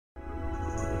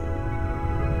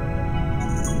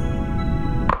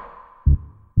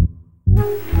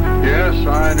Yes,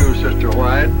 I do, Sister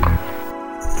White.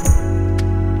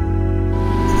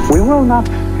 We will not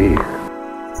fear.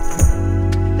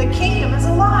 The kingdom is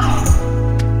alive.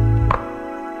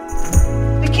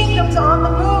 The kingdom's on the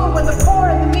move with the poor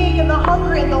and the meek and the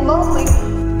hungry and the lonely.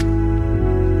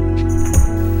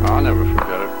 I'll never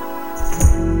forget it.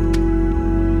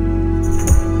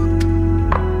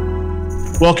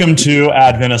 Welcome to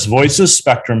Adventist Voices,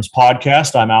 Spectrum's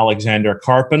podcast. I'm Alexander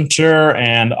Carpenter,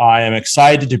 and I am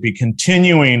excited to be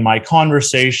continuing my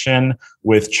conversation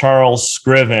with Charles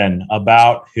Scriven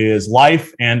about his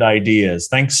life and ideas.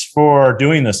 Thanks for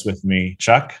doing this with me,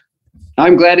 Chuck.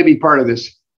 I'm glad to be part of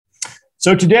this.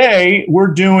 So today we're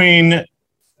doing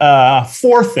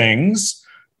four things.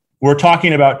 We're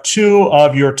talking about two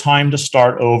of your Time to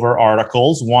Start Over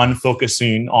articles, one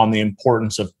focusing on the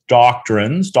importance of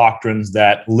doctrines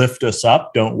that lift us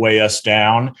up, don't weigh us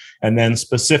down, and then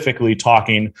specifically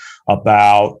talking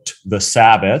about the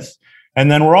Sabbath. And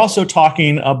then we're also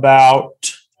talking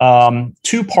about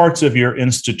two parts of your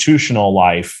institutional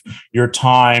life, your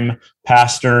time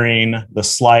pastoring the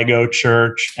Sligo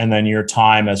Church, and then your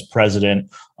time as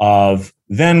president of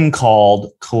then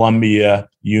called Columbia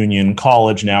Union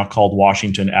College, now called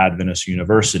Washington Adventist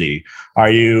University.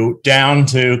 Are you down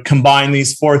to combine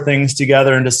these four things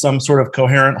together into some sort of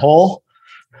coherent whole?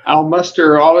 I'll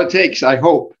muster all it takes, I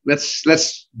hope.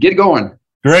 Let's get going.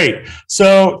 Great.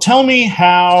 So tell me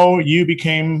how you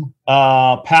became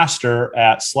a pastor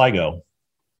at Sligo.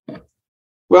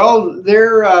 Well,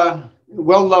 their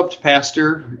well-loved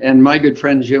pastor and my good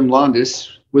friend Jim Londis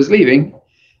was leaving,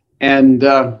 and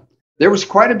there was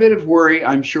quite a bit of worry,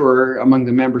 I'm sure, among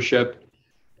the membership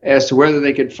as to whether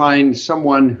they could find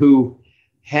someone who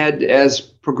had as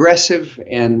progressive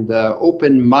and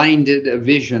open-minded a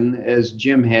vision as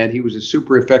Jim had. He was a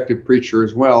super effective preacher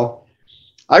as well.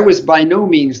 I was by no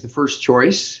means the first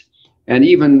choice, and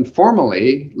even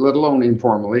formally, let alone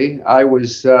informally, I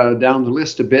was down the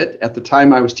list a bit. At the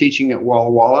time I was teaching at Walla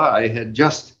Walla, I had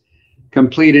just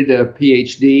completed a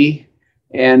PhD.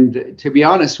 And to be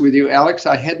honest with you, Alex,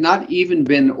 I had not even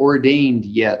been ordained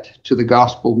yet to the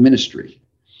gospel ministry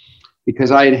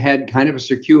because I had had kind of a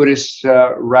circuitous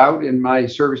route in my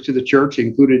service to the church,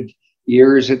 included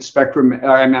years at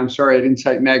at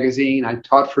Insight Magazine. I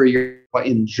taught for a year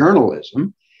in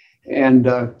journalism. And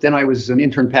then I was an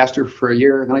intern pastor for a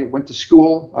year. Then I went to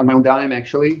school on my own dime,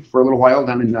 actually, for a little while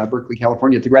down in Berkeley,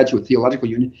 California, at the Graduate Theological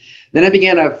Union. Then I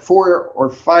began a 4 or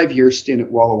 5 year stint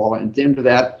at Walla Walla. And at the end of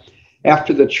that,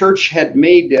 after the church had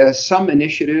made some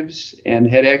initiatives and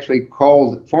had actually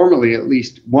called formally at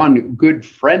least one good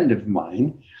friend of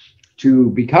mine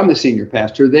to become the senior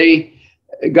pastor, they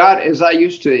got, as I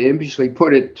used to impishly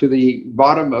put it, to the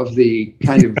bottom of the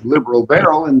kind of liberal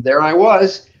barrel, and there I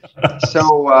was.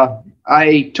 So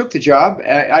I took the job.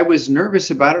 I was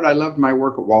nervous about it. I loved my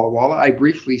work at Walla Walla. I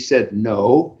briefly said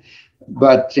no,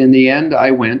 but in the end I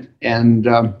went, and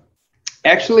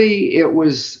actually, it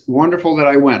was wonderful that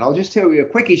I went. I'll just tell you a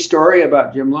quickie story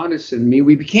about Jim Londis and me.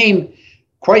 We became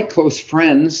quite close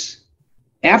friends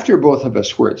after both of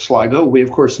us were at Sligo. We, of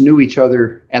course, knew each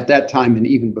other at that time and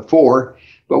even before,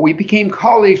 but we became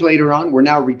colleagues later on. We're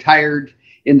now retired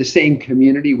in the same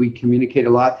community. We communicate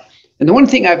a lot. And the one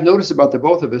thing I've noticed about the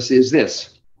both of us is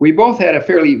this. We both had a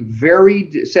fairly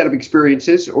varied set of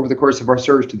experiences over the course of our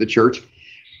service to the church.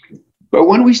 But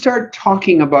when we start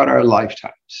talking about our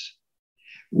lifetimes,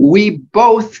 we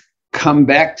both come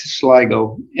back to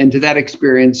Sligo and to that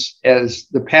experience as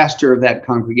the pastor of that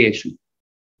congregation.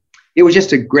 It was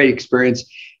just a great experience,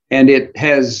 and it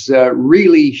has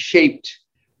really shaped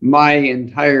my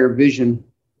entire vision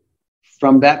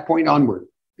from that point onward.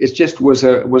 It just was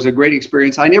a great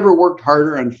experience. I never worked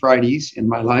harder on Fridays in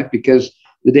my life because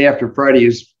the day after Friday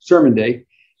is sermon day,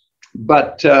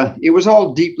 but it was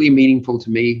all deeply meaningful to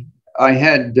me. I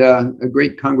had a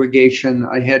great congregation.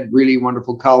 I had really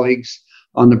wonderful colleagues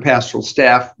on the pastoral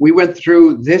staff. We went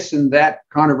through this and that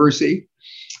controversy,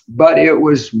 but it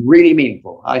was really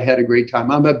meaningful. I had a great time.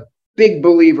 I'm a big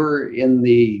believer in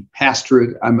the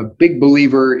pastorate. I'm a big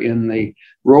believer in the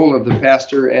role of the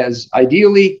pastor as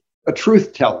ideally a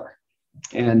truth teller.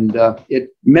 And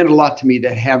it meant a lot to me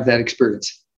to have that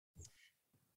experience.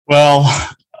 Well,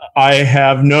 I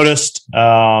have noticed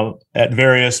at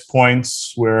various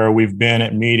points where we've been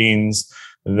at meetings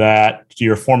that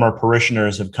your former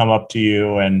parishioners have come up to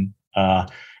you and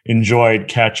enjoyed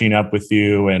catching up with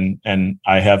you. And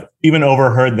I have even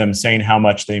overheard them saying how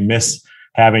much they miss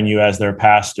having you as their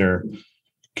pastor.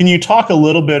 Can you talk a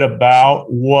little bit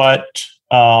about what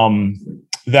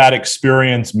that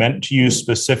experience meant to you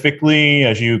specifically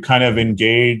as you kind of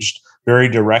engaged very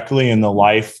directly in the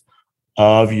life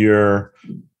of your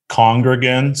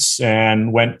congregants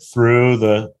and went through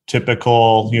the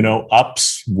typical,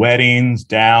 ups, weddings,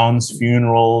 downs,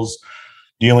 funerals,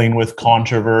 dealing with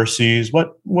controversies.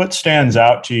 What stands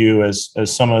out to you as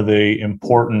some of the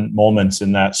important moments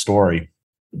in that story?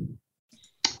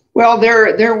 Well,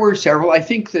 there were several. I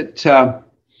think that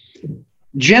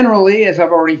generally, as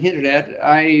I've already hinted at,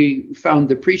 I found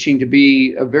the preaching to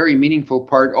be a very meaningful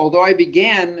part, although I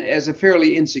began as a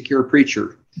fairly insecure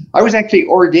preacher. I was actually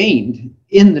ordained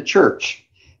in the church,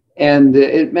 and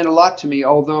it meant a lot to me,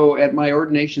 although at my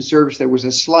ordination service there was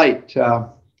a slight,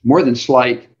 more than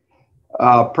slight,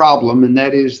 problem, and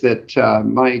that is that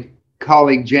my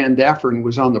colleague Jan Daffern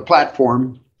was on the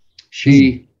platform.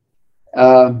 She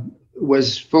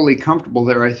was fully comfortable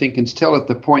there, I think, until at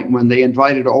the point when they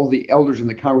invited all the elders in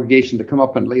the congregation to come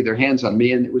up and lay their hands on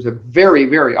me. And it was a very,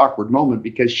 very awkward moment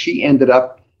because she ended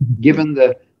up, given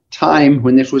the time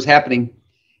when this was happening,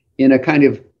 in a kind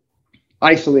of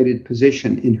isolated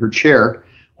position in her chair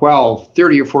while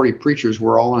 30 or 40 preachers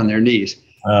were all on their knees.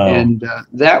 Oh. And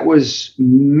that was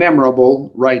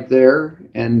memorable right there.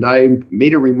 And I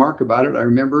made a remark about it. I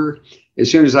remember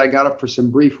as soon as I got up for some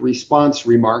brief response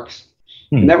remarks,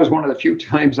 and that was one of the few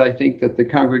times I think that the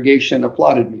congregation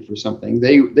applauded me for something.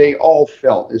 They all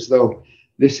felt as though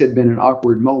this had been an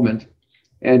awkward moment.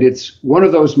 And it's one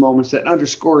of those moments that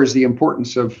underscores the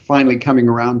importance of finally coming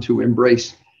around to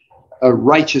embrace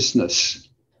righteousness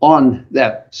on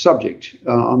that subject,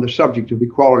 on the subject of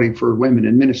equality for women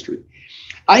in ministry.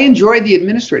 I enjoyed the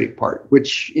administrative part,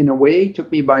 which in a way took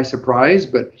me by surprise,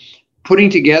 but putting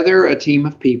together a team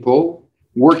of people,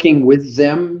 working with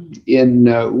them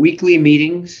in weekly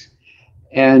meetings,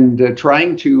 and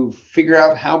trying to figure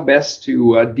out how best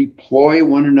to deploy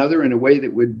one another in a way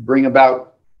that would bring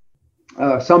about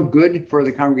some good for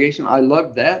the congregation. I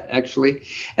loved that, actually.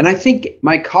 And I think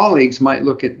my colleagues might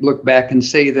look back and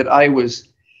say that I was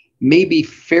maybe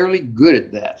fairly good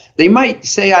at that. They might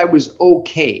say I was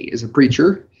okay as a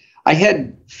preacher. I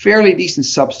had fairly decent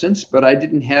substance, but I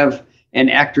didn't have an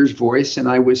actor's voice, and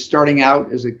I was starting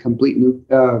out as a complete new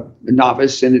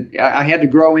novice, and I had to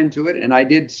grow into it, and I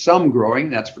did some growing,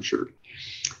 that's for sure.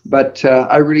 But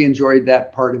I really enjoyed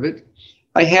that part of it.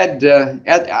 I had,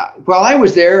 while I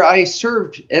was there, I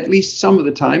served at least some of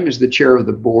the time as the chair of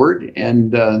the board,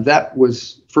 and that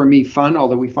was, for me, fun,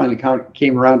 although we finally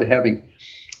came around to having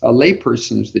a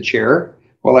layperson as the chair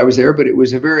while I was there, but it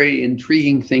was a very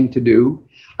intriguing thing to do.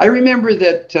 I remember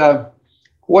that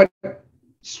what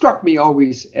struck me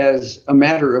always as a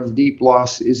matter of deep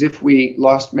loss is if we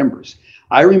lost members.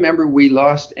 I remember we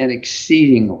lost an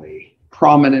exceedingly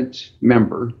prominent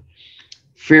member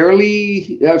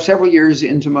fairly several years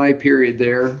into my period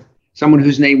there, someone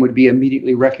whose name would be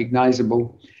immediately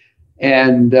recognizable.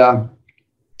 And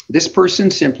this person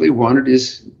simply wanted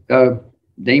his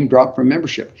name dropped from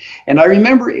membership. And I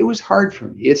remember it was hard for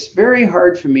me. It's very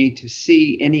hard for me to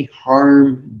see any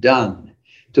harm done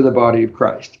to the body of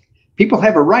Christ. People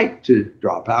have a right to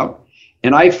drop out,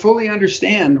 and I fully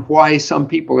understand why some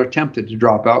people are tempted to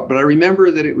drop out, but I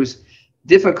remember that it was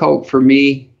difficult for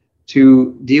me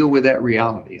to deal with that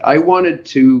reality. I wanted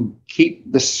to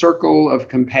keep the circle of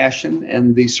compassion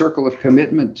and the circle of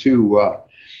commitment to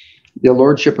the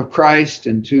Lordship of Christ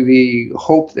and to the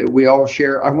hope that we all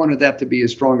share. I wanted that to be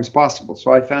as strong as possible,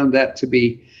 so I found that to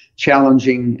be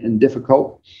challenging and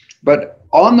difficult. But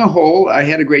on the whole, I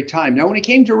had a great time. Now, when it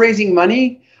came to raising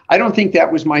money, I don't think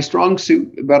that was my strong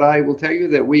suit, but I will tell you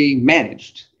that we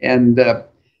managed. And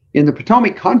in the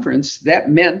Potomac Conference, that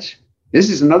meant, this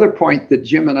is another point that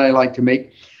Jim and I like to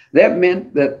make, that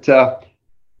meant that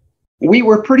we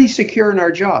were pretty secure in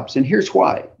our jobs. And here's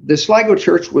why. The Sligo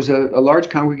Church was a large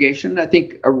congregation, I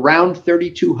think around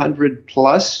 3,200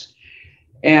 plus,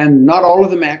 and not all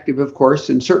of them active, of course,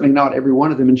 and certainly not every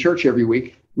one of them in church every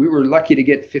week. We were lucky to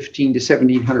get 1,500 to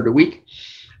 1,700 a week.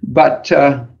 But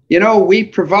we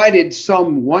provided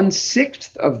some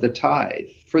 1/6 of the tithe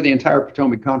for the entire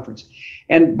Potomac Conference.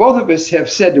 And both of us have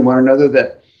said to one another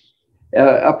that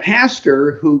a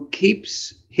pastor who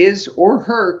keeps his or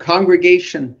her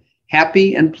congregation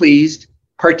happy and pleased,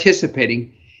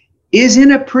 participating, is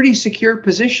in a pretty secure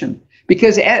position,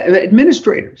 because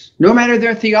administrators, no matter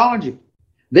their theology,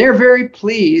 they're very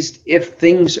pleased if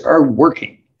things are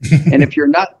working. And if you're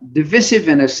not divisive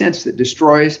in a sense that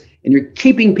destroys, and you're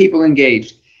keeping people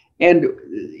engaged. And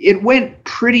it went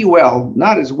pretty well,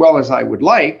 not as well as I would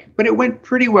like, but it went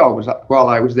pretty well while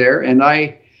I was there. And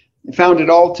I found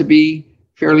it all to be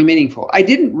fairly meaningful. I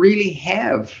didn't really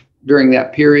have during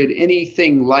that period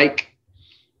anything like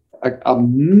a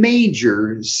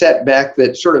major setback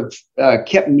that sort of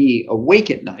kept me awake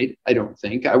at night. I don't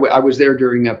think I was there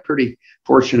during a pretty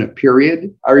fortunate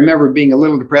period. I remember being a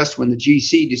little depressed when the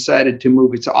GC decided to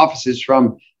move its offices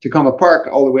from Tacoma Park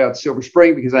all the way out to Silver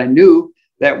Spring, because I knew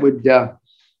that would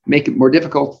make it more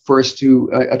difficult for us to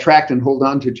attract and hold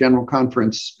on to General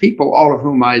Conference people, all of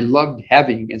whom I loved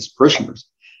having as parishioners.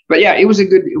 But yeah, it was a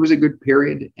good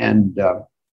period. And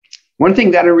one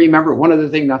thing that I remember, one other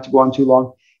thing, not to go on too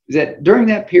long, is that during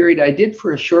that period, I did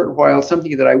for a short while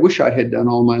something that I wish I had done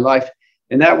all my life.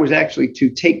 And that was actually to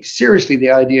take seriously the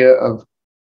idea of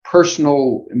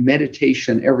personal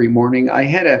meditation every morning. I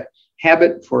had a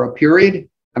habit for a period,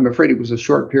 I'm afraid it was a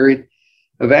short period,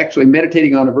 of actually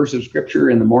meditating on a verse of scripture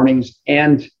in the mornings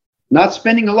and not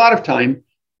spending a lot of time,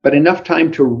 but enough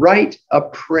time to write a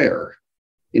prayer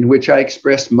in which I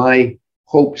expressed my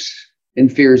hopes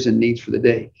and fears and needs for the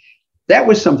day. That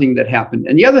was something that happened.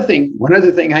 And one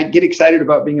other thing I get excited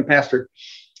about being a pastor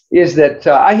is that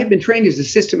I had been trained as a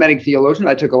systematic theologian.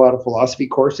 I took a lot of philosophy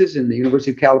courses in the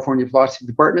University of California Philosophy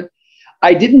Department.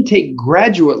 I didn't take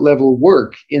graduate level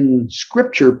work in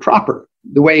scripture proper,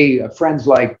 the way friends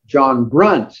like John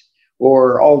Brunt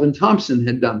or Alden Thompson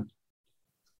had done.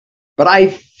 But I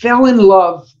fell in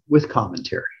love with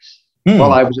commentaries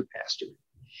while I was a pastor.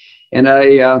 And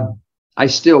I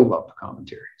still love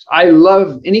commentaries. I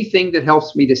love anything that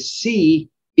helps me to see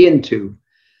into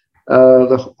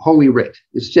the Holy Writ.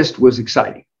 It was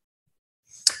exciting.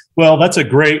 Well, that's a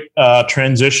great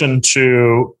transition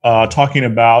to talking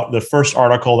about the first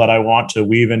article that I want to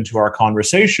weave into our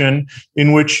conversation,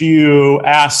 in which you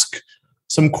ask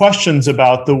some questions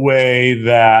about the way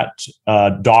that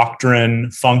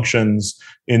doctrine functions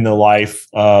in the life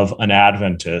of an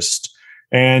Adventist.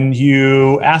 And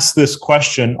you ask this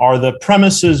question: are the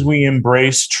premises we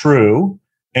embrace true,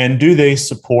 and do they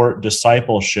support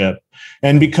discipleship?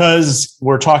 And because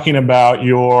we're talking about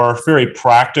your very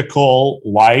practical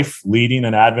life leading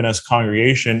an Adventist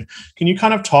congregation, can you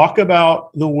kind of talk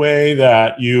about the way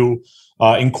that you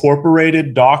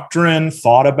incorporated doctrine,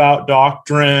 thought about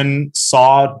doctrine,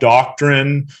 saw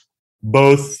doctrine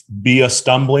both be a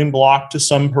stumbling block to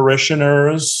some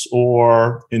parishioners,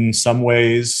 or in some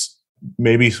ways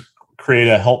maybe create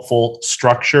a helpful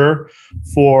structure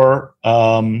for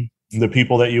the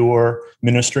people that you were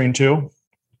ministering to?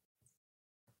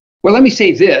 Well, let me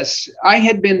say this. I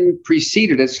had been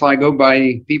preceded at Sligo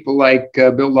by people like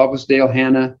Bill Loveless, Dale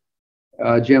Hanna,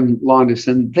 Jim Londis,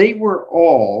 and they were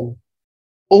all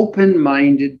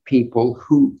open-minded people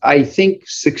who I think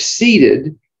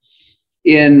succeeded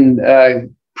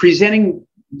in presenting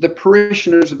the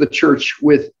parishioners of the church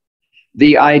with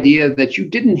the idea that you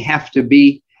didn't have to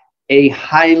be a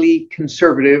highly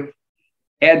conservative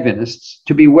Adventist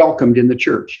to be welcomed in the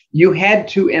church. You had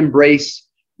to embrace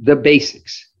the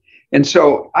basics. And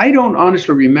so I don't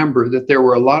honestly remember that there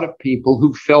were a lot of people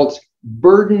who felt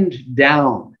burdened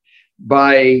down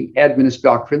by Adventist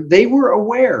doctrine. They were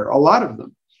aware, a lot of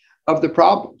them, of the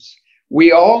problems.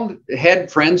 We all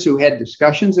had friends who had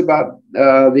discussions about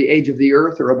the age of the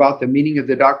earth or about the meaning of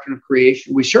the doctrine of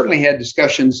creation. We certainly had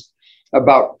discussions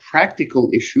about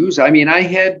practical issues. I mean, I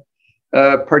had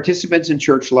participants in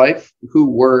church life who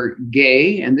were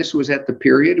gay, and this was at the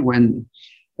period when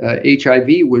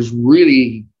HIV was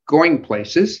really going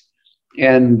places.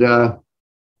 And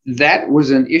that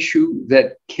was an issue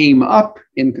that came up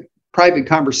in private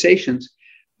conversations,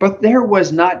 but there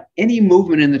was not any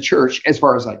movement in the church, as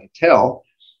far as I could tell,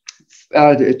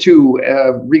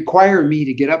 to require me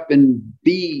to get up and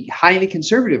be highly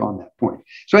conservative on that point.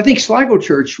 So I think Sligo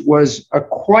Church was a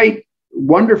quite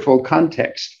wonderful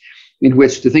context in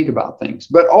which to think about things.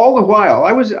 But all the while,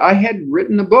 I had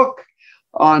written a book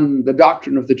on the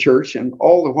doctrine of the church, and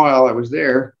all the while I was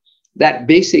there, that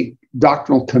basic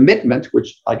doctrinal commitment,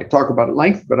 which I could talk about at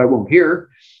length, but I won't here,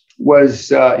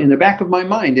 was in the back of my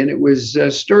mind, and it was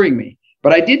stirring me.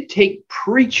 But I did take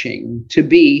preaching to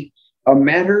be a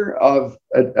matter of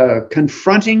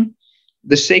confronting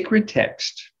the sacred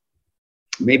text,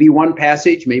 maybe one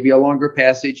passage, maybe a longer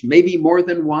passage, maybe more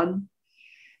than one,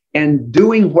 and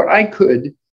doing what I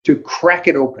could to crack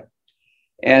it open.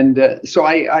 And so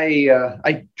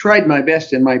I tried my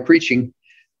best in my preaching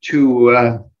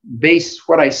to base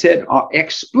what I said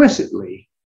explicitly,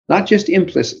 not just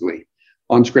implicitly,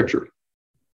 on Scripture.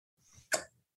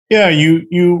 Yeah,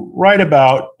 you write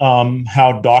about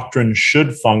how doctrine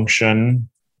should function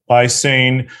by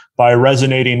saying, by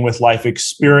resonating with life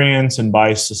experience and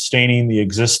by sustaining the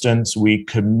existence we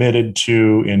committed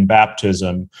to in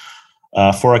baptism.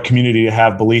 For a community to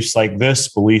have beliefs like this,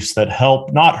 beliefs that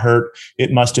help, not hurt,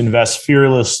 it must invest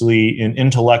fearlessly in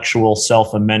intellectual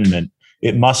self-amendment.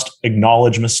 It must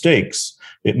acknowledge mistakes.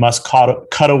 It must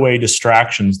cut away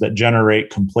distractions that generate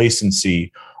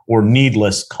complacency or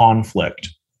needless conflict.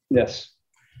 Yes.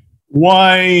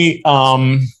 Why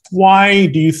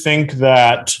do you think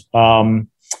that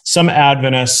some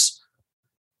Adventists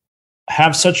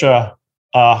have such a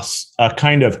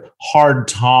kind of hard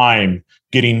time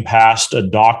getting past a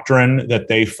doctrine that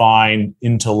they find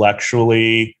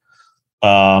intellectually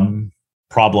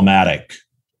problematic?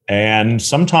 And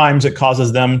sometimes it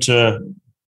causes them to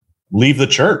leave the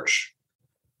church.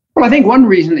 Well, I think one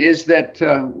reason is that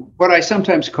what I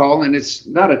sometimes call, and it's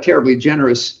not a terribly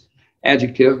generous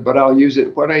adjective, but I'll use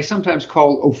it, what I sometimes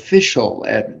call official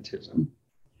Adventism,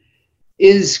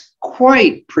 is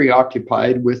quite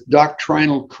preoccupied with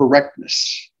doctrinal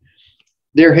correctness.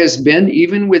 There has been,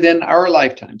 even within our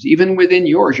lifetimes, even within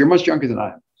yours, you're much younger than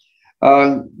I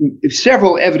am,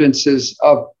 several evidences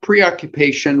of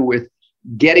preoccupation with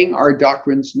getting our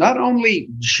doctrines not only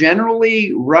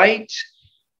generally right,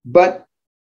 but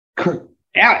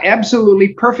absolutely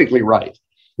perfectly right.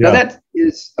 Yeah. Now that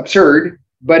is absurd,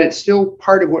 but it's still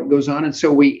part of what goes on. And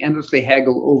so we endlessly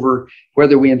haggle over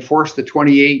whether we enforce the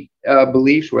 28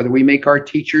 beliefs, whether we make our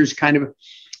teachers kind of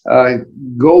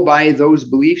go by those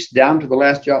beliefs down to the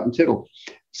last jot and tittle.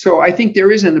 So I think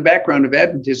there is in the background of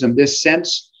Adventism this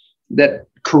sense that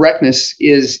correctness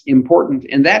is important.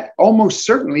 And that almost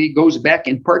certainly goes back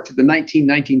in part to the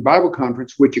 1919 Bible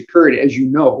Conference, which occurred, as you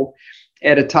know,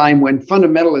 at a time when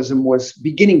fundamentalism was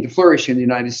beginning to flourish in the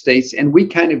United States. And we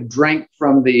kind of drank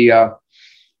from the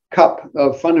cup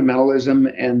of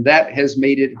fundamentalism, and that has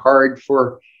made it hard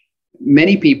for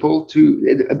many people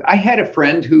to. I had a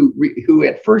friend who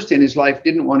at first in his life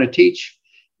didn't want to teach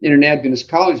in an Adventist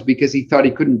college because he thought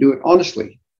he couldn't do it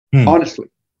honestly. Honestly.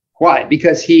 Why?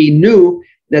 Because he knew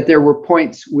that there were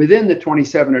points within the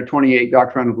 27 or 28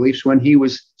 doctrinal beliefs when he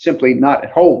was simply not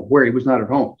at home, where he was not at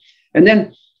home. And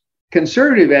then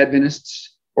conservative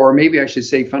Adventists, or maybe I should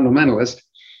say fundamentalists,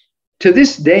 to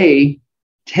this day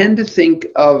tend to think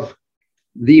of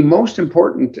the most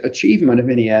important achievement of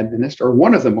any Adventist, or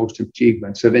one of the most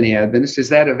achievements of any Adventist, is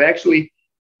that of actually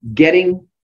getting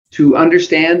to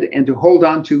understand and to hold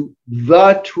on to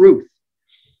the truth,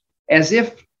 as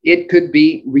if it could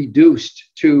be reduced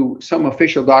to some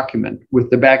official document with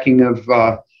the backing of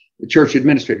the church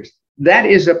administrators. That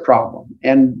is a problem.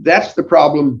 And that's the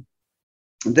problem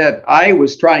that I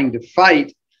was trying to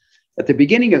fight at the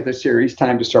beginning of the series,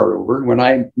 Time to Start Over, when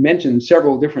I mentioned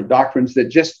several different doctrines that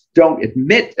just don't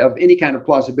admit of any kind of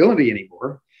plausibility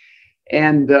anymore.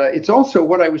 And it's also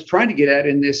what I was trying to get at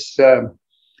in this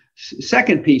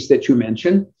second piece that you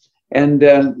mentioned. And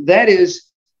that is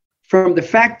from the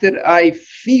fact that I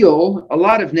feel a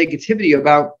lot of negativity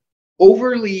about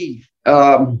overly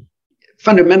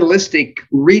fundamentalistic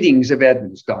readings of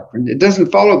Adventist doctrine. It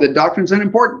doesn't follow that doctrine's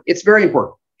unimportant. It's very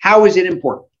important. How is it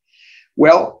important?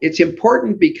 Well, it's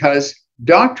important because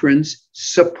doctrines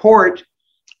support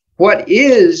what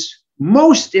is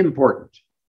most important.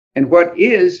 And what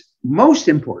is most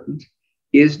important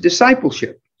is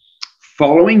discipleship,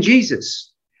 following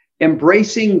Jesus,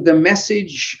 embracing the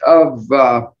message of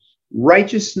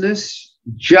righteousness,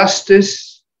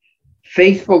 justice,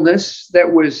 faithfulness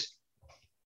that was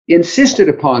insisted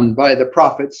upon by the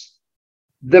prophets,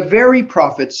 the very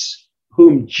prophets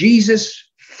whom Jesus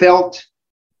felt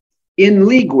in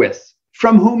league with,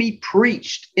 from whom he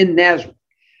preached in Nazareth.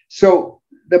 So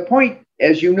the point,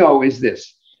 as you know, is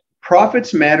this: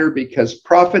 doctrines matter because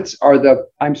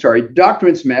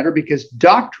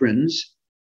doctrines,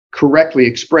 correctly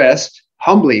expressed,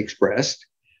 humbly expressed,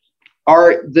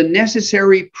 are the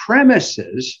necessary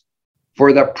premises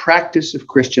for the practice of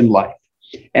Christian life.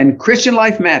 And Christian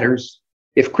life matters.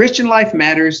 If Christian life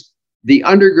matters, the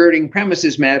undergirding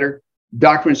premises matter,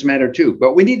 doctrines matter too.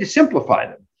 But we need to simplify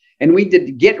them. And we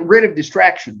did get rid of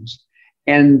distractions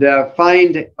and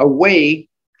find a way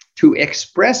to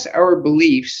express our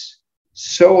beliefs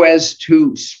so as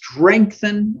to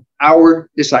strengthen our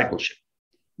discipleship.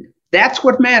 That's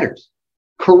what matters.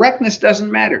 Correctness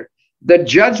doesn't matter. The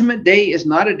judgment day is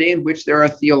not a day in which there are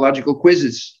theological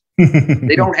quizzes.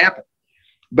 They don't happen.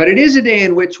 But it is a day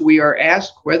in which we are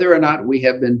asked whether or not we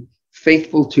have been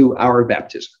faithful to our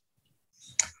baptism.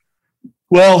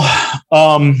 Well,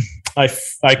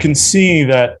 I can see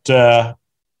that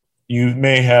you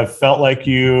may have felt like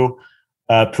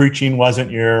preaching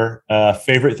wasn't your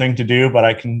favorite thing to do, but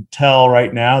I can tell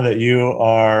right now that you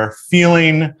are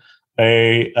feeling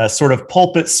a sort of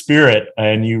pulpit spirit,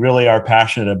 and you really are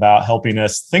passionate about helping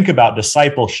us think about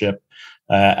discipleship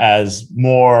as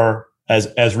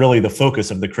really the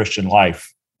focus of the Christian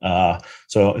life.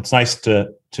 So it's nice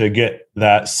to get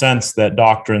that sense that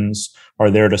doctrines are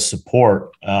there to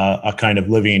support a kind of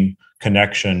living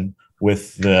connection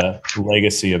with the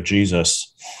legacy of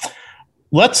Jesus.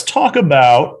 Let's talk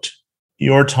about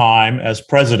your time as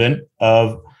president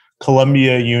of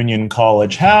Columbia Union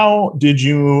College. How did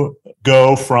you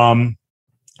go from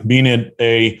being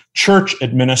a church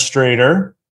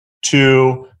administrator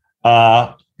to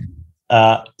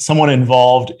someone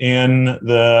involved in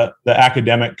the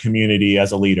academic community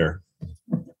as a leader?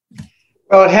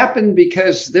 Well, it happened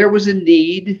because there was a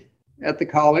need at the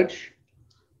college.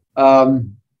 At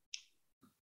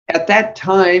that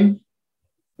time,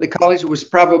 the college was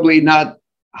probably not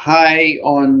high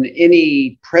on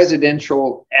any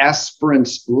presidential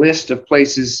aspirant's list of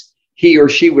places he or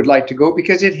she would like to go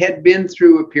because it had been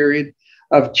through a period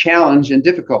of challenge and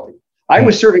difficulty. I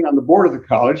was serving on the board of the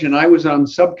college, and I was on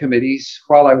subcommittees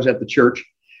while I was at the church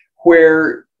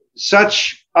where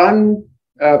such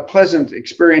unpleasant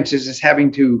experiences as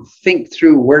having to think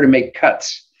through where to make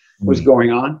cuts was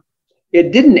going on.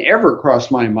 It didn't ever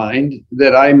cross my mind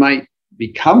that I might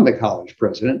become the college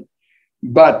president,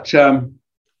 but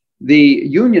the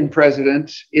union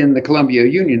president in the Columbia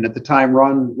Union at the time,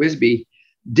 Ron Wisby,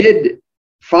 did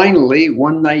finally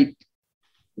one night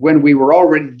when we were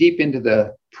already deep into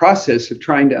the process of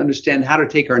trying to understand how to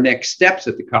take our next steps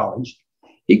at the college,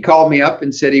 he called me up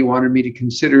and said he wanted me to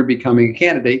consider becoming a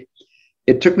candidate.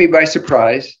 It took me by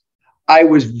surprise. I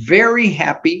was very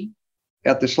happy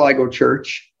at the Sligo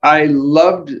Church. I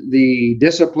loved the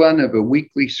discipline of a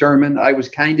weekly sermon. I was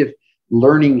kind of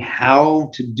learning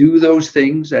how to do those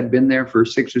things. I'd been there for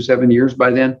 6 or 7 years by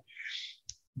then.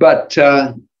 But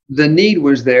the need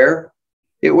was there.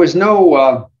 It was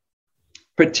no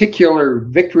particular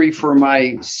victory for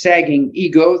my sagging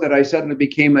ego that I suddenly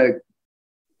became a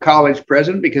college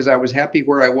president because I was happy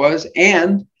where I was.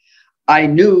 And I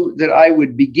knew that I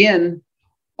would begin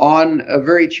on a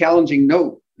very challenging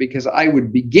note because I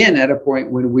would begin at a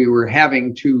point when we were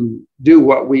having to do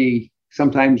what we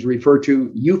sometimes refer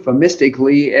to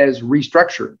euphemistically as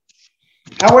restructure.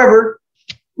 However,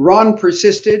 Ron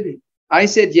persisted. I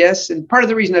said yes. And part of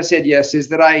the reason I said yes is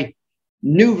that I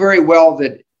knew very well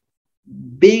that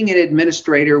being an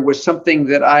administrator was something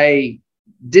that I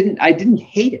didn't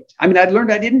hate it. I mean, I'd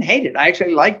learned I didn't hate it. I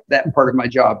actually liked that part of my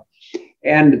job.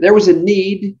 And there was a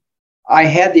need. I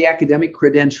had the academic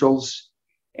credentials,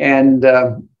 and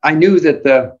I knew that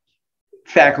the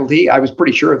faculty, I was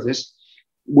pretty sure of this,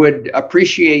 would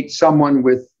appreciate someone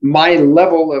with my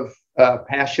level of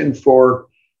passion for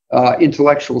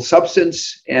intellectual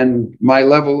substance and my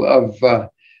level of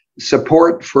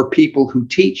support for people who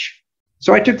teach.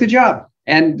 So I took the job,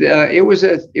 and it was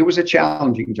a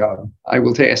challenging job, I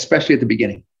will tell you, especially at the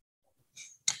beginning.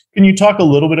 Can you talk a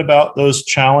little bit about those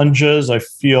challenges? I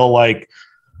feel like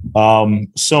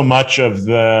so much of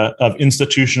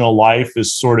institutional life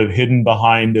is sort of hidden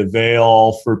behind a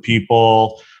veil for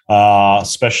people.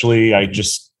 Especially, I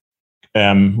just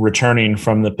am returning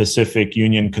from the Pacific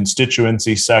Union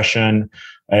constituency session,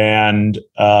 and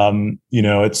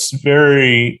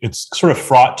it's sort of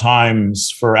fraught times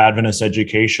for Adventist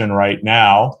education right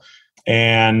now.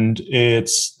 And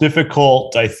it's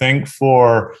difficult, I think,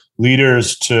 for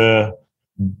leaders to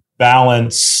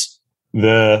balance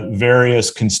the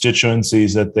various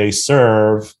constituencies that they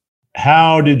serve.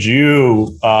 How did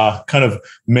you kind of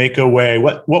make a way?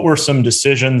 What were some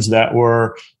decisions that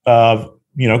were,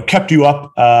 kept you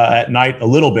up at night a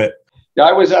little bit?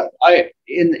 I was up.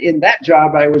 In that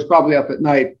job, I was probably up at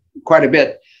night quite a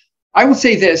bit. I will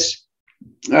say this: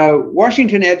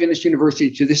 Washington Adventist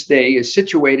University to this day is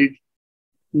situated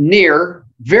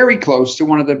very close to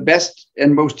one of the best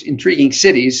and most intriguing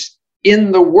cities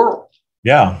in the world.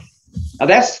 Yeah. Now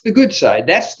that's the good side.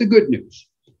 That's the good news.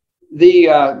 The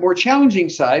more challenging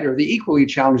side, or the equally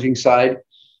challenging side,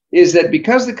 is that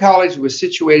because the college was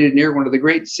situated near one of the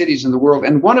great cities in the world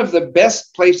and one of the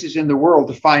best places in the world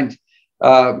to find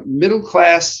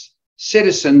middle-class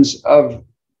citizens of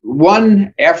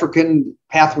one African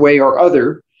pathway or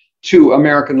other to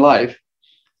American life,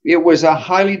 it was a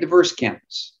highly diverse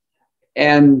campus.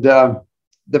 And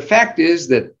the fact is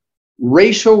that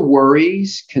racial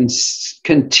worries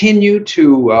continue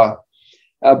to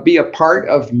be a part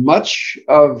of much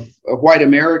of white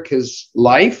America's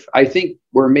life. I think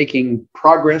we're making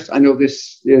progress. I know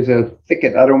this is a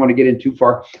thicket. I don't want to get in too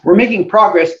far. We're making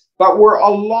progress, but we're a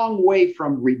long way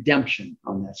from redemption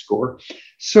on that score.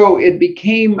 So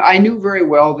I knew very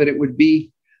well that it would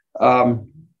be a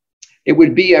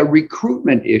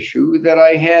recruitment issue, that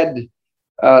I had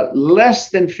less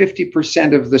than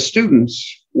 50% of the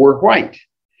students were white.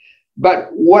 But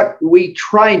what we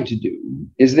tried to do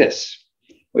is this.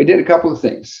 We did a couple of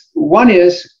things. One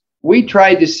is we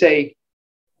tried to say,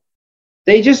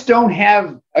 They just don't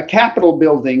have a Capitol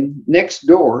building next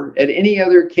door at any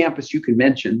other campus you can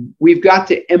mention. We've got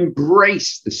to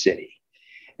embrace the city.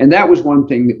 And that was one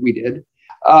thing that we did.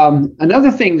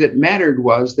 Another thing that mattered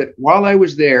was that while I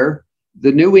was there,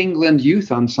 the New England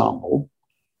Youth Ensemble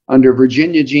under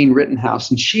Virginia Jean Rittenhouse,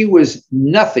 and she was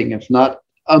nothing if not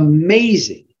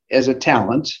amazing as a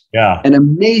talent, and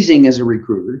amazing as a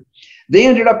recruiter. They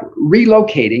ended up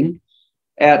relocating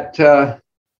at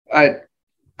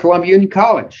Columbia Union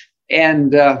College.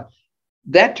 And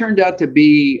that turned out to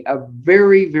be a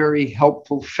very, very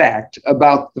helpful fact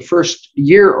about the first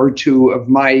year or two of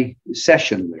my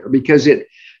session there, because it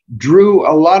drew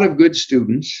a lot of good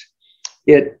students.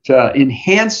 It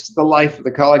enhanced the life of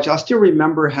the college. I still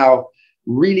remember how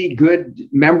really good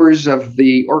members of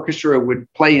the orchestra would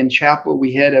play in chapel.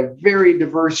 We had a very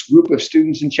diverse group of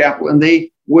students in chapel, and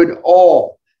they would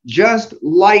all just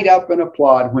light up and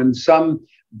applaud when some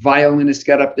violinist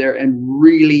got up there and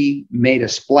really made a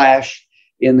splash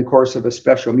in the course of a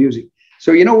special music.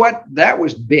 So you know what? That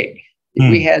was big.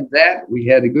 We had that. We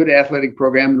had a good athletic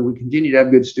program, and we continued to have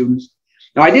good students.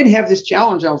 Now, I did have this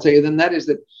challenge, I'll tell you, then that is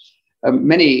that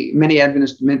many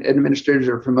Adventist administrators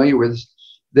are familiar with this.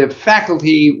 The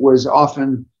faculty was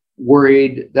often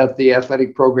worried that the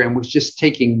athletic program was just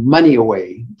taking money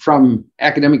away from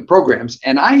academic programs.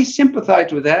 And I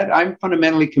sympathize with that. I'm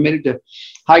fundamentally committed to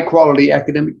high quality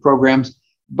academic programs.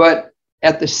 But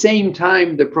at the same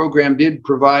time, the program did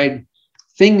provide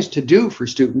things to do for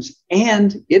students,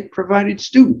 and it provided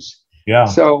students. Yeah.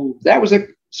 So that was a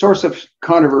source of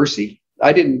controversy.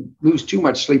 I didn't lose too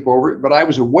much sleep over it, but I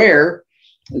was aware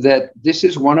that this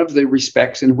is one of the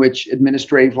respects in which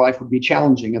administrative life would be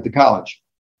challenging at the college.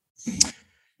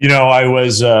 You know, I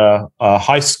was a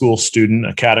high school student,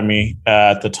 academy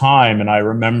at the time, and I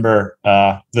remember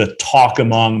the talk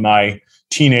among my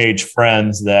teenage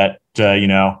friends that,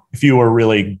 if you were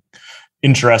really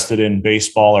interested in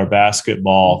baseball or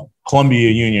basketball, Columbia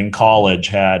Union College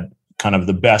had kind of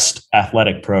the best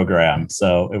athletic program.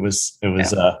 So it was.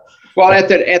 Well, at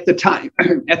the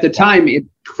time, it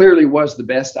clearly was the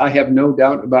best. I have no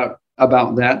doubt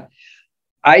about that.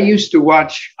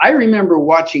 I remember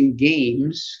watching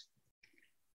games.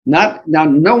 No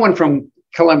one from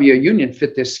Columbia Union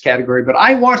fit this category, but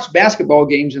I watched basketball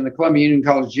games in the Columbia Union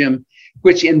College gym,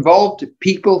 which involved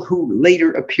people who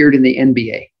later appeared in the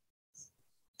NBA.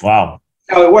 Wow.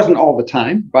 Now, it wasn't all the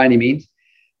time by any means,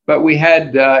 but we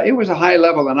had, it was a high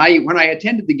level. And when I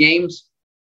attended the games,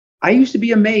 I used to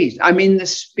be amazed. I mean, the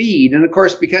speed. And of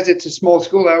course, because it's a small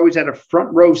school, I always had a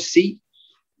front row seat.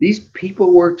 These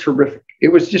people were terrific. It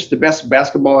was just the best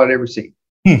basketball I'd ever seen.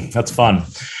 That's fun.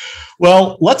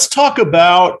 Well, let's talk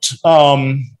about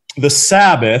the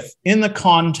Sabbath in the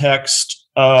context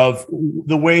of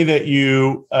the way that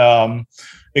you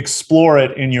explore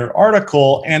it in your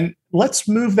article. And let's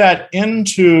move that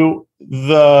into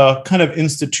the kind of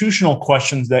institutional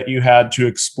questions that you had to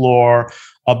explore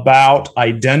about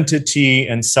identity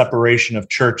and separation of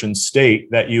church and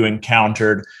state that you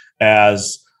encountered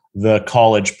as the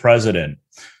college president.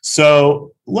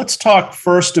 So let's talk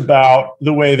first about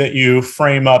the way that you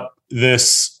frame up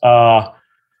this,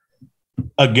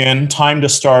 again, time to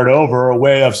start over, a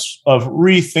way of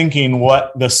rethinking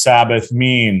what the Sabbath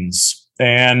means.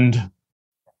 And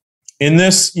in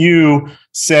this, you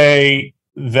say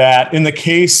that in the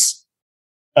case,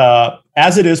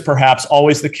 as it is perhaps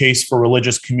always the case for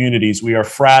religious communities, we are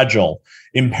fragile,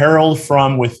 imperiled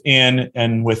from within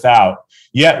and without.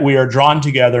 Yet we are drawn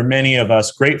together, many of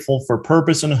us, grateful for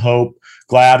purpose and hope,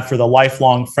 glad for the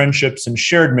lifelong friendships and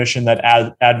shared mission that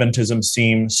Adventism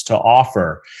seems to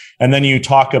offer. And then you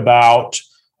talk about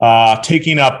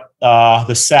taking up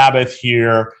the Sabbath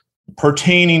here,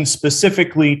 pertaining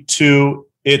specifically to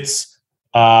its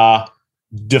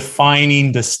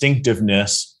defining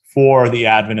distinctiveness for the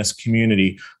Adventist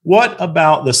community. What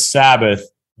about the Sabbath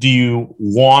do you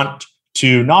want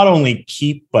to not only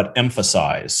keep, but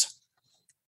emphasize?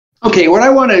 Okay,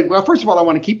 first of all, I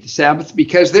want to keep the Sabbath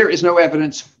because there is no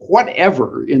evidence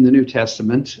whatever in the New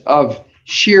Testament of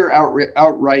sheer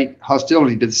outright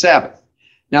hostility to the Sabbath.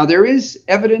 Now, there is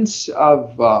evidence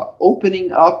of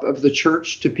opening up of the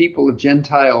church to people of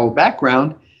Gentile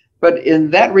background, but in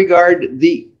that regard,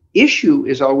 the issue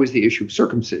is always the issue of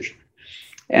circumcision.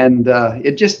 And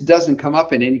it just doesn't come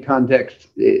up in any context.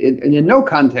 In no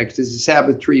context is the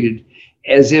Sabbath treated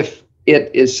as if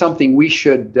it is something we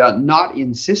should not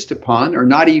insist upon or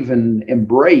not even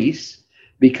embrace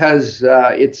because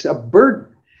it's a burden.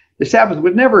 The Sabbath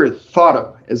was never thought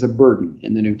of as a burden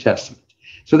in the New Testament.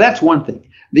 So that's one thing.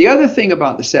 The other thing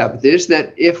about the Sabbath is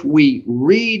that if we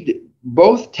read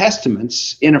both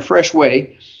testaments in a fresh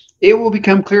way, it will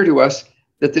become clear to us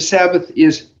that the Sabbath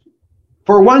is,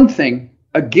 for one thing,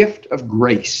 a gift of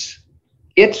grace.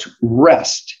 It's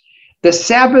rest. The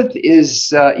Sabbath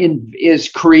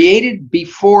is created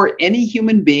before any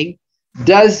human being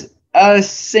does a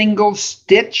single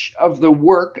stitch of the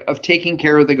work of taking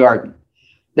care of the garden.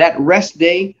 That rest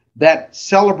day, that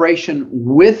celebration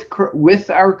with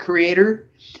our Creator,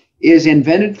 is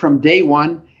invented from day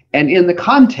one. And in the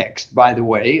context, by the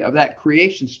way, of that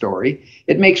creation story,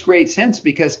 it makes great sense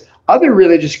because other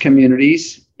religious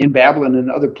communities in Babylon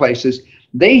and other places,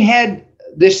 they had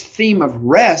this theme of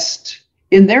rest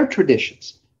in their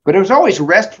traditions. But it was always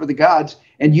rest for the gods,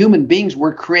 and human beings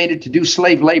were created to do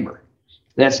slave labor.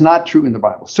 That's not true in the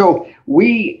Bible. So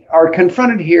we are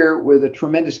confronted here with a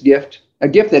tremendous gift, a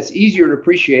gift that's easier to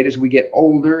appreciate as we get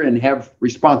older and have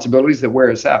responsibilities that wear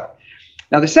us out.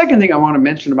 Now, the second thing I want to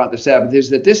mention about the Sabbath is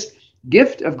that this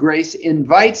gift of grace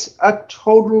invites a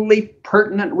totally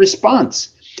pertinent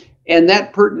response. And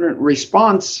that pertinent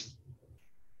response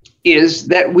is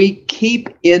that we keep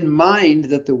in mind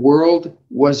that the world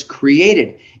was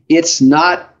created. It's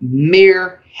not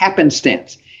mere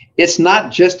happenstance. It's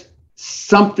not just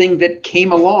something that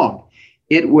came along.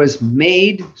 It was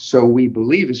made, so we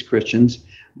believe as Christians,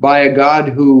 by a God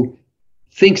who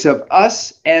thinks of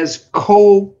us as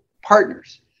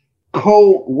co-partners,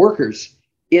 co-workers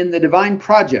in the divine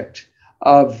project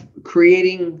of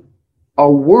creating a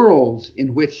world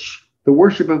in which the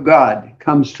worship of God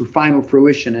comes to final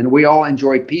fruition and we all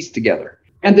enjoy peace together.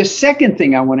 And the second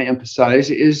thing I want to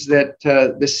emphasize is that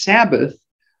the Sabbath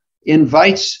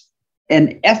invites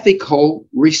an ethical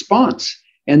response.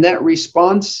 And that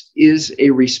response is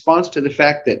a response to the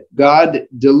fact that God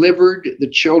delivered the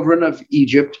children of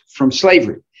Egypt from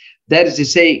slavery. That is to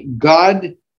say,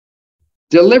 God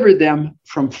delivered them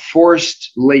from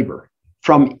forced labor,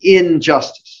 from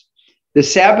injustice. The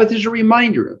Sabbath is a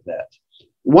reminder of that.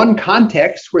 One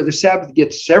context where the Sabbath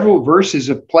gets several verses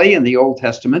of play in the Old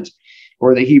Testament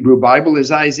or the Hebrew Bible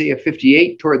is Isaiah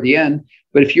 58 toward the end.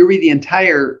 But if you read the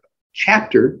entire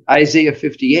chapter, Isaiah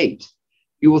 58,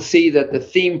 you will see that the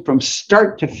theme from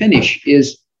start to finish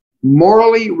is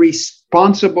morally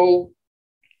responsible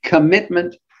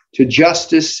commitment to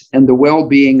justice and the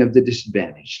well-being of the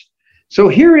disadvantaged. So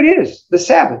here it is, the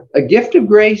Sabbath, a gift of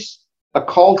grace, a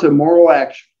call to moral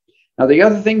action. Now, the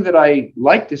other thing that I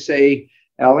like to say,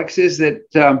 Alex, is that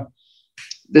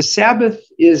the Sabbath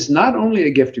is not only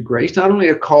a gift of grace, not only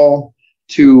a call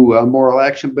to moral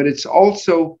action, but it's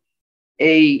also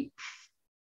a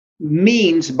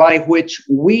means by which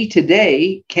we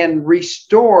today can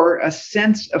restore a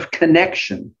sense of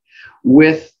connection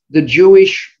with the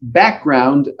Jewish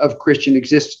background of Christian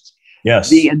existence. Yes.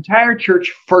 The entire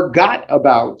church forgot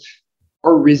about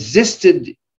or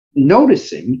resisted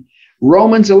noticing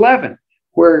Romans 11,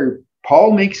 where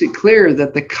Paul makes it clear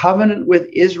that the covenant with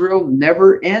Israel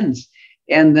never ends,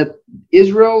 and that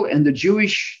Israel and the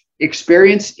Jewish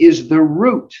experience is the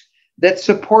root that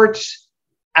supports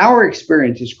our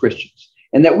experience as Christians,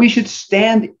 and that we should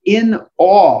stand in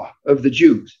awe of the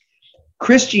Jews.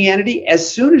 Christianity,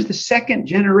 as soon as the second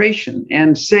generation,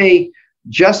 and say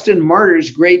Justin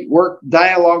Martyr's great work,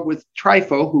 Dialogue with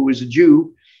Trypho, who was a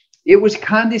Jew, it was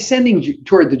condescending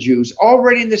toward the Jews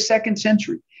already in the second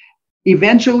century.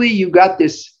 Eventually, you got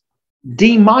this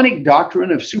demonic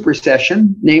doctrine of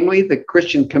supersession, namely the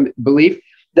Christian belief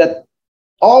that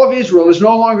all of Israel is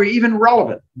no longer even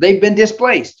relevant. They've been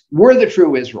displaced. We're the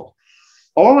true Israel.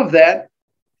 All of that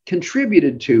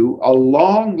contributed to a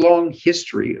long, long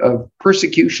history of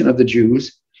persecution of the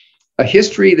Jews, a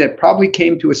history that probably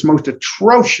came to its most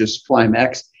atrocious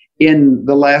climax in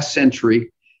the last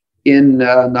century in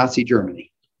Nazi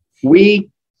Germany.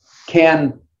 We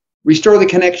can restore the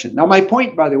connection. Now, my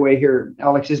point, by the way, here,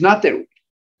 Alex, is not that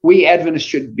we Adventists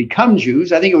should become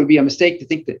Jews. I think it would be a mistake to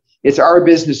think that it's our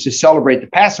business to celebrate the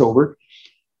Passover.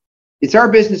 It's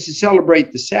our business to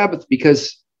celebrate the Sabbath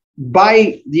because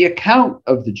by the account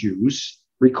of the Jews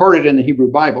recorded in the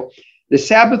Hebrew Bible, the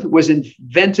Sabbath was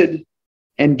invented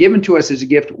and given to us as a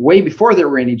gift way before there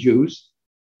were any Jews.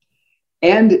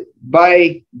 And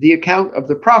by the account of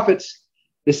the prophets,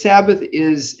 the Sabbath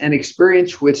is an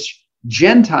experience which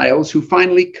Gentiles who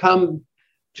finally come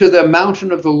to the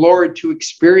mountain of the Lord to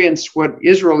experience what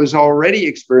Israel is already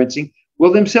experiencing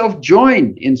will themselves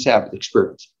join in Sabbath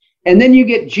experience. And then you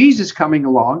get Jesus coming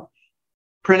along,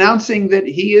 pronouncing that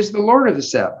he is the Lord of the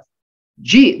Sabbath.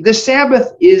 The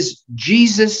Sabbath is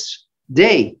Jesus'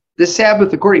 day. The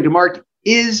Sabbath, according to Mark,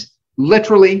 is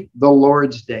literally the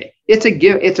Lord's day. It's a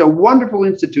gift. It's a wonderful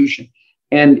institution,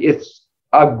 and it's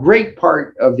a great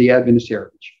part of the Adventist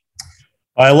heritage.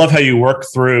 I love how you work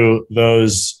through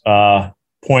those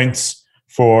points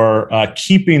for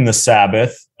keeping the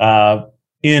Sabbath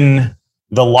in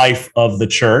the life of the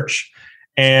church.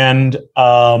 And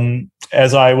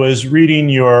as I was reading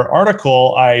your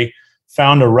article, I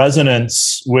found a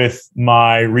resonance with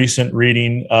my recent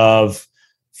reading of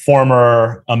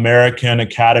former American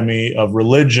Academy of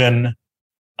Religion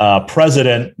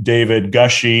President David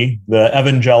Gushee, the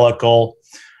evangelical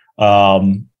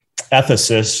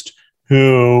ethicist,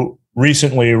 who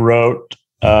recently wrote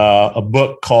a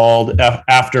book called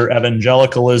After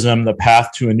Evangelicalism, The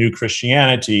Path to a New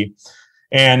Christianity.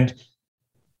 And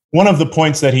one of the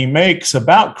points that he makes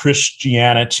about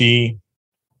Christianity,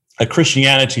 a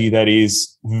Christianity that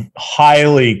he's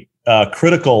highly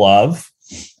critical of,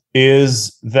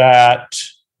 is that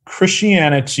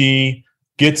Christianity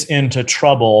gets into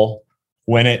trouble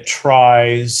when it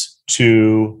tries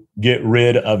to get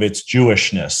rid of its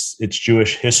Jewishness, its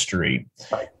Jewish history.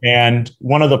 And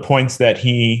one of the points that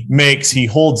he makes, he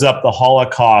holds up the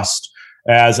Holocaust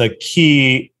as a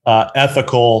key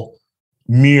ethical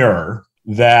mirror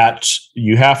that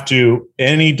you have to,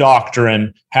 any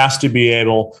doctrine has to be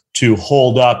able to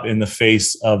hold up in the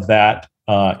face of that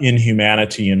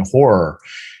inhumanity and horror.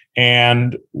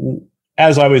 And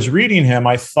as I was reading him,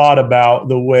 I thought about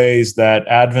the ways that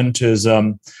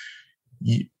Adventism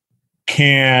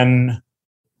can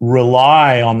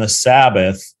rely on the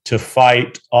Sabbath to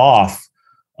fight off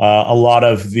a lot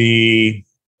of the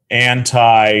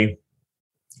anti-justice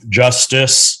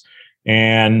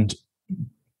and,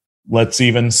 let's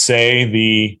even say,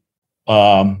 the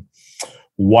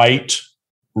white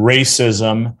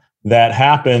racism that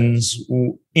happens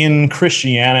in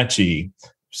Christianity.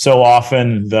 So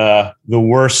often the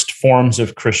worst forms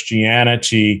of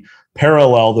Christianity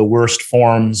parallel the worst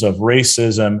forms of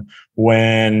racism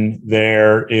when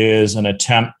there is an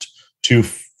attempt to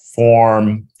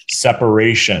form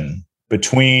separation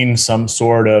between some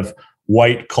sort of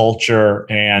white culture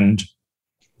and,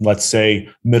 let's say,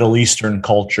 Middle Eastern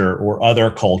culture or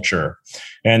other culture.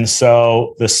 And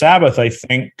so the Sabbath, I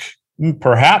think,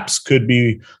 perhaps could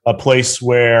be a place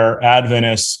where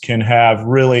Adventists can have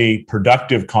really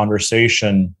productive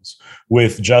conversations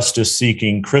with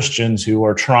justice-seeking Christians who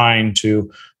are trying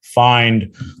to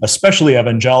find, especially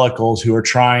evangelicals, who are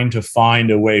trying to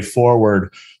find a way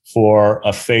forward for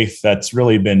a faith that's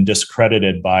really been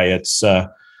discredited by its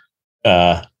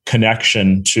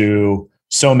connection to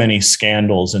so many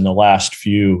scandals in the last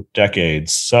few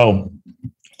decades. So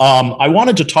I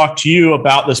wanted to talk to you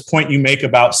about this point you make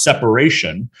about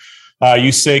separation.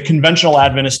 You say conventional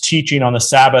Adventist teaching on the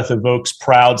Sabbath evokes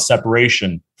proud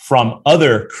separation from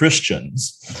other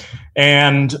Christians.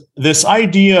 And this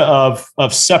idea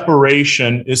of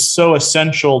separation is so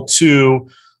essential to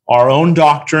our own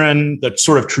doctrine, the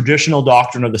sort of traditional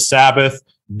doctrine of the Sabbath.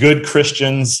 Good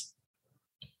Christians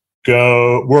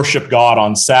go worship God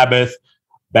on Sabbath.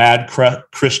 Bad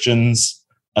Christians,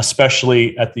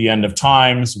 especially at the end of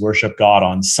times, worship God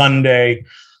on Sunday.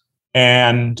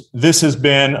 And this has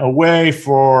been a way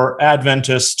for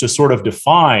Adventists to sort of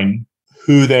define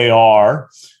who they are.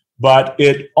 But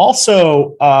it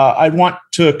also, I want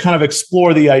to kind of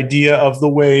explore the idea of the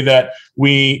way that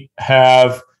we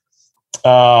have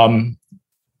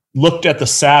looked at the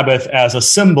Sabbath as a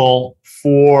symbol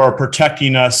for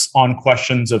protecting us on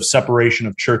questions of separation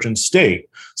of church and state.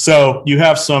 So you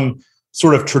have some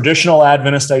sort of traditional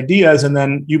Adventist ideas, and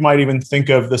then you might even think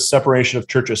of the separation of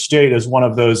church and state as one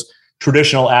of those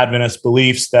traditional Adventist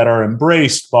beliefs that are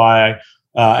embraced by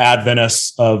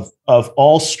Adventists of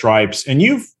all stripes. And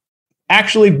you've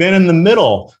actually been in the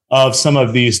middle of some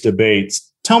of these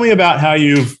debates. Tell me about how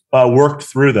you've worked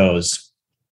through those.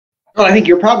 Well, I think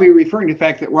you're probably referring to the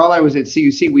fact that while I was at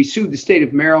CUC, we sued the state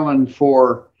of Maryland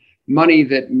for money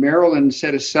that Maryland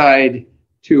set aside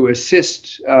to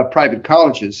assist private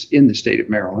colleges in the state of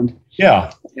Maryland.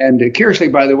 Yeah. And curiously,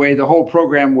 by the way, the whole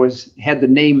program had the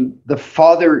name the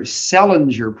Father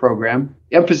Sellinger Program,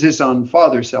 emphasis on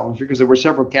Father Sellinger, because there were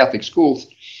several Catholic schools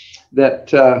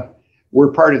that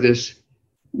were part of this.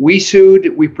 We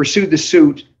pursued the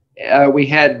suit. We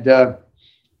had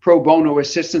pro bono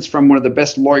assistance from one of the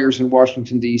best lawyers in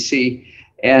Washington, D.C.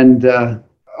 And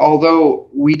although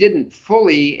we didn't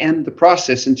fully end the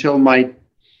process until my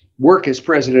work as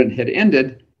president had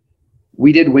ended,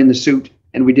 we did win the suit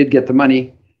and we did get the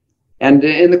money. And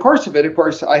in the course of it, of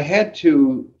course, I had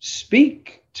to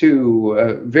speak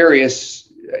to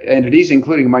various entities,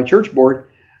 including my church board,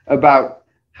 about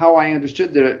how I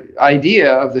understood the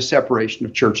idea of the separation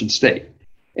of church and state.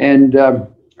 And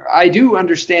I do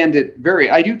understand it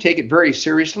I do take it very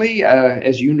seriously.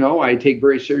 As you know, I take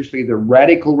very seriously the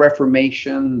radical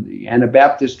Reformation, the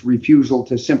Anabaptist refusal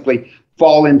to simply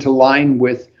fall into line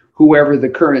with whoever the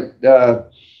current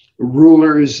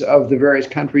rulers of the various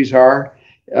countries are.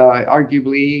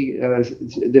 Arguably,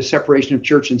 the separation of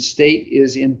church and state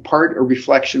is in part a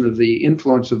reflection of the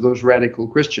influence of those radical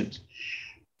Christians.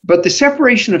 But the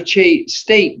separation of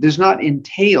state does not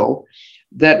entail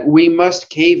that we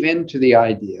must cave into the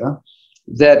idea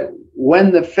that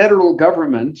when the federal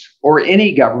government or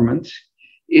any government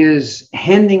is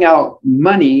handing out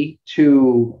money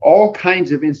to all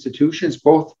kinds of institutions,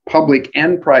 both public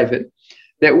and private,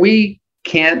 that we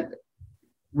can't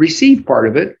receive part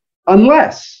of it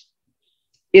unless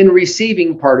in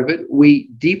receiving part of it, we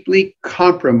deeply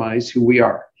compromise who we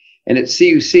are. And at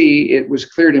CUC, it was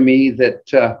clear to me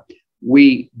that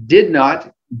we did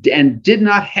not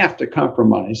have to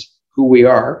compromise who we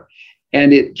are.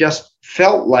 And it just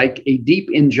felt like a deep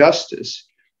injustice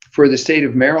for the state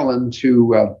of Maryland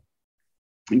to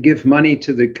give money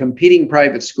to the competing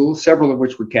private schools, several of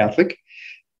which were Catholic,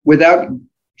 without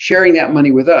sharing that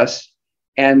money with us.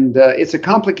 And it's a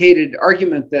complicated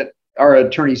argument that our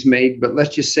attorneys made, but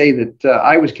let's just say that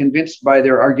I was convinced by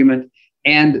their argument,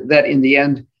 and that in the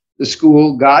end, the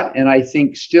school got, and I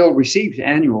think still receives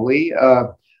annually,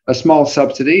 a small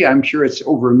subsidy. I'm sure it's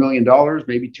over $1 million,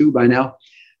 maybe $2 by now,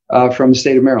 from the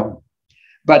state of Maryland.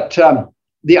 But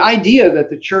the idea that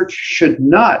the church should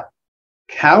not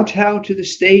kowtow to the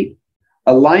state,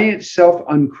 align itself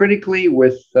uncritically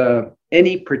with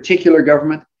any particular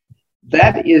government,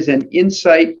 that is an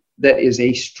insight that is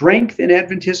a strength in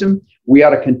Adventism. We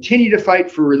ought to continue to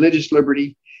fight for religious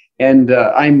liberty, and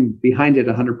I'm behind it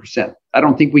 100%. I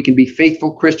don't think we can be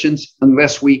faithful Christians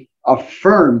unless we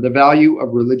affirm the value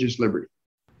of religious liberty.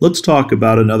 Let's talk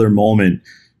about another moment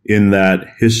in that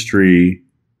history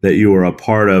that you were a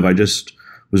part of. I just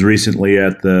was recently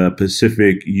at the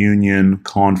Pacific Union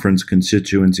Conference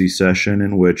constituency session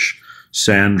in which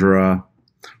Sandra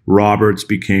Roberts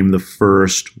became the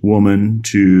first woman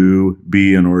to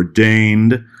be an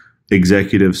ordained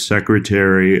executive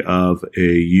secretary of a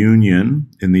union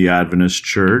in the Adventist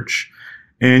Church.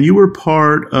 And you were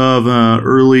part of an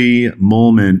early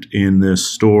moment in this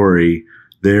story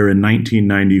there in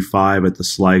 1995 at the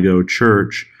Sligo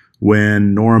Church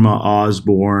when Norma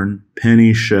Osborne,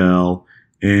 Penny Shell,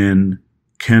 and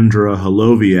Kendra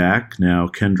Holoviak, now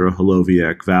Kendra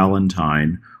Holoviak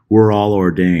Valentine, were all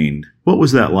ordained. What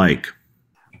was that like?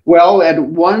 Well, at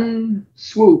one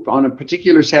swoop on a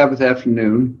particular Sabbath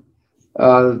afternoon,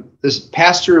 this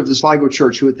pastor of the Sligo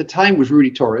Church, who at the time was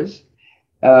Rudy Torres,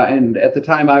 and at the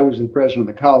time I was the president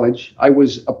of the college, I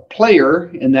was a player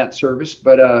in that service,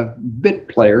 but a bit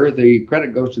player. The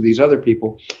credit goes to these other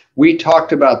people. We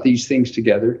talked about these things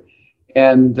together,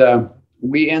 and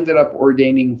we ended up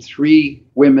ordaining 3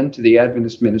 women to the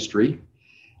Adventist ministry,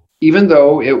 even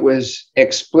though it was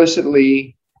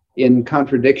explicitly in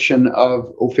contradiction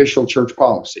of official church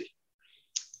policy.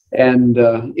 And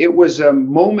it was a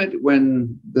moment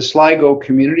when the Sligo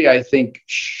community, I think,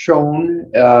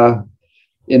 shone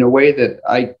in a way that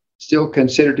I still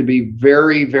consider to be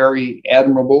very, very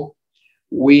admirable.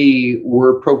 We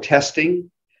were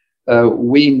protesting.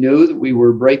 We knew that we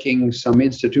were breaking some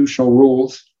institutional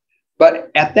rules.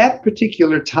 But at that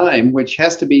particular time, which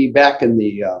has to be back in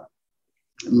the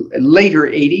later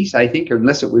 80s, I think, or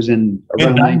unless it was in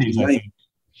around 1990.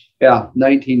 Yeah,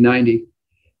 1990.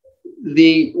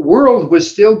 The world was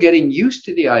still getting used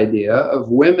to the idea of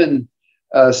women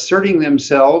asserting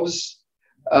themselves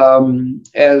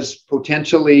as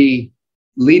potentially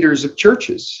leaders of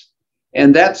churches.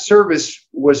 And that service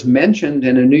was mentioned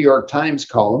in a New York Times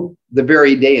column the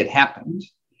very day it happened.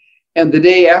 And the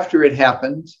day after it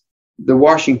happened, the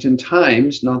Washington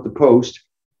Times, not the Post,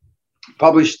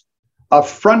 published a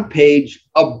front page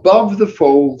above the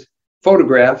fold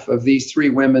photograph of these 3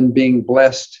 women being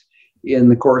blessed in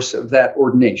the course of that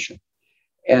ordination.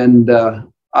 And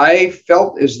I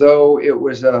felt as though it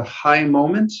was a high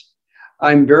moment.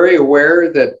 I'm very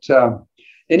aware that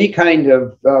any kind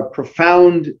of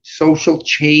profound social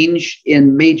change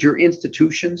in major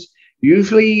institutions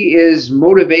usually is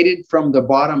motivated from the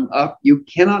bottom up. You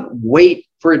cannot wait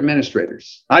for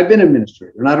administrators. I've been an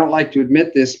administrator, and I don't like to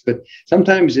admit this, but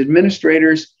sometimes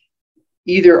administrators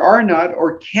either are not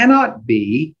or cannot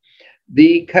be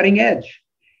the cutting edge.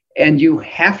 And you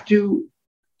have to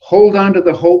hold on to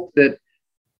the hope that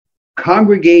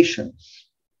congregations,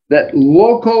 that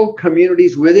local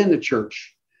communities within the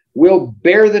church will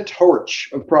bear the torch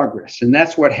of progress. And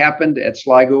that's what happened at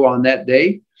Sligo on that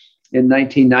day in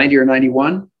 1990 or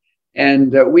 91.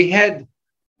 And we had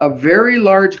a very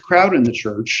large crowd in the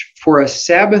church for a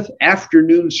Sabbath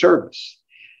afternoon service.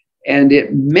 And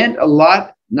it meant a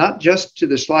lot, not just to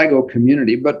the Sligo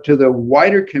community, but to the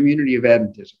wider community of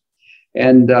Adventism.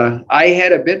 And I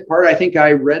had a bit part. I think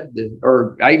I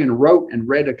I even wrote and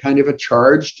read a kind of a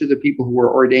charge to the people who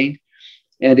were ordained,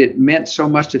 and it meant so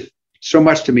much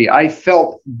to me. I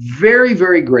felt very,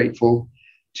 very grateful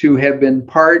to have been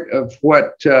part of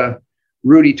what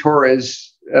Rudy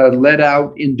Torres led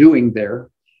out in doing there.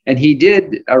 And he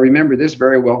did, I remember this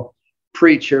very well,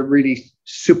 preach a really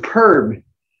superb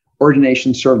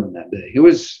ordination sermon that day. It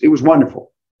was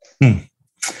wonderful.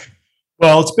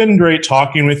 Well, it's been great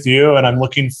talking with you, and I'm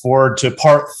looking forward to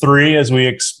part 3 as we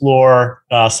explore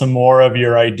some more of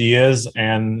your ideas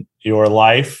and your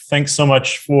life. Thanks so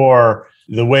much for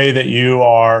the way that you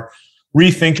are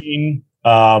rethinking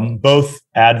both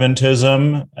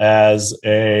Adventism as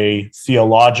a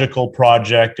theological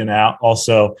project and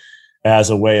also as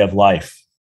a way of life.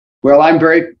 Well, I'm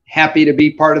very happy to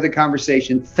be part of the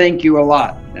conversation. Thank you a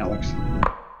lot, Alex.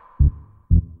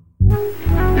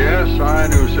 Yes, I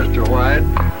knew Sister White.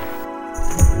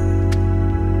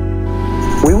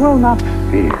 We will not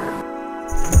fear.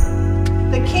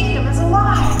 The kingdom is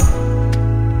alive.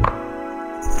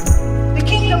 The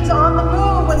kingdom's on the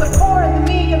move when the poor and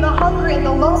the meek and the hungry and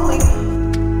the lonely